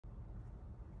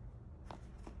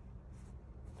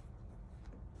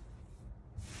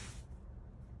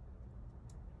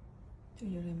Do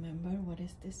you remember what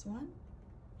is this one?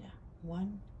 Yeah,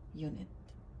 1 unit.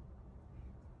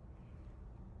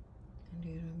 And do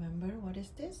you remember what is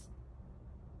this?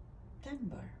 10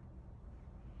 bar.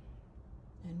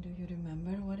 And do you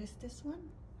remember what is this one?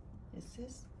 This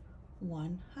is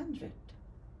 100.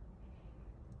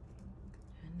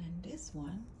 And then this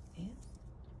one is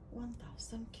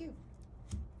 1000 cube.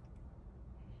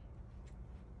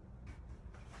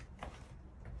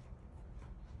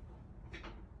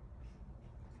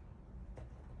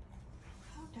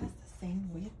 How does the same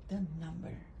with the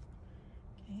number?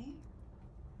 Okay.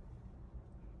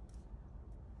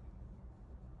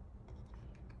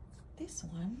 This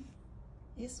one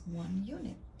is 1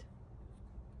 unit.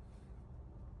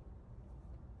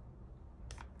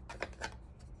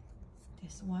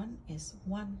 This one is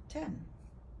 110.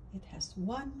 It has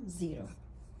 1 0.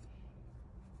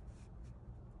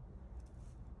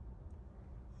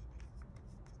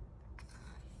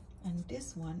 And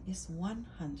this one is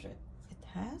 100. It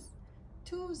has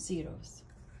 2 zeros.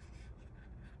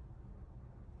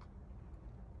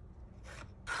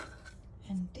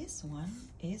 And this one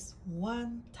is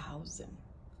 1000.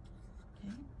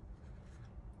 Okay.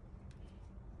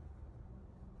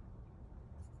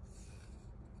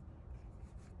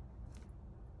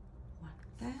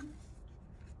 $110,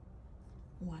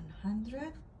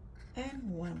 100, and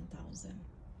 1000.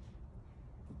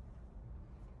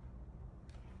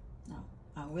 Now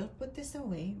I will put this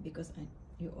away because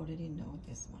you already know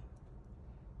this one.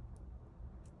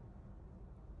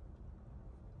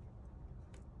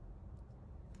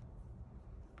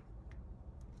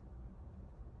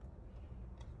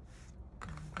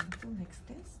 I'm going to mix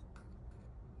this.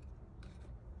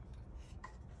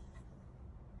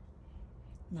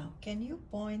 Now, can you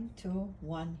point to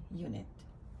 1 unit?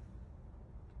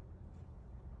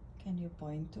 Can you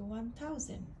point to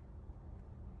 1000?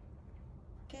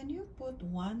 Can you put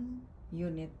 1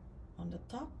 unit on the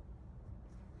top?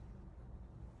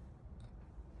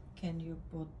 Can you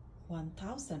put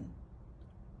 1000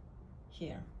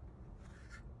 here?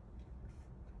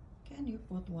 Can you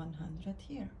put 100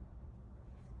 here?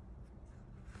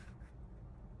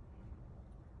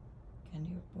 Can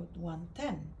you put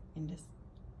 110 in this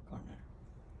corner?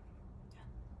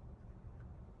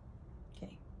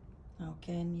 Okay. Now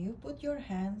can you put your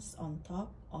hands on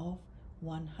top of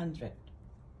 100?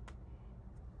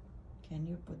 Can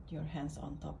you put your hands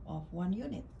on top of 1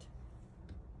 unit?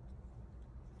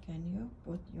 Can you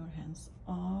put your hands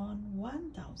on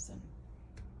 1000?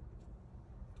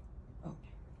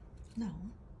 Okay.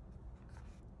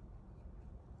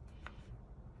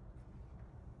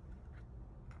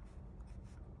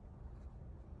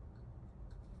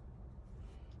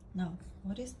 Now,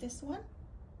 what is this one?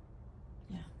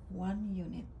 Yeah, 1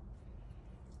 unit.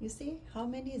 You see how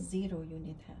many 0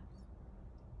 unit has?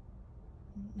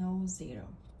 No 0.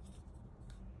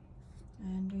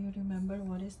 And do you remember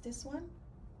what is this one?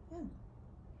 Yeah.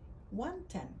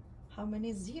 110. How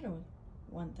many 0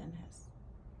 110 has?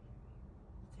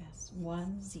 Yes,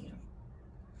 1 0.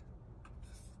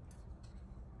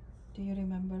 Do you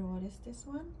remember what is this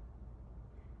one?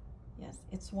 Yes,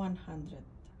 it's 100.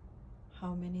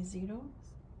 How many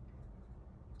zeros?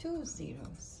 2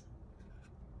 zeros.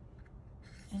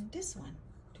 And this one,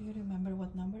 do you remember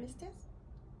what number is this?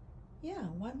 Yeah,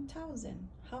 1000.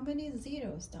 How many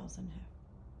zeros 1000 have?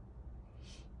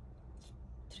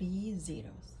 3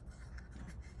 zeros.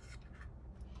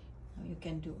 Now you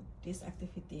can do this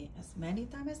activity as many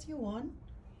times as you want.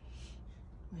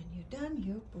 When you're done,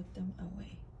 you put them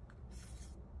away.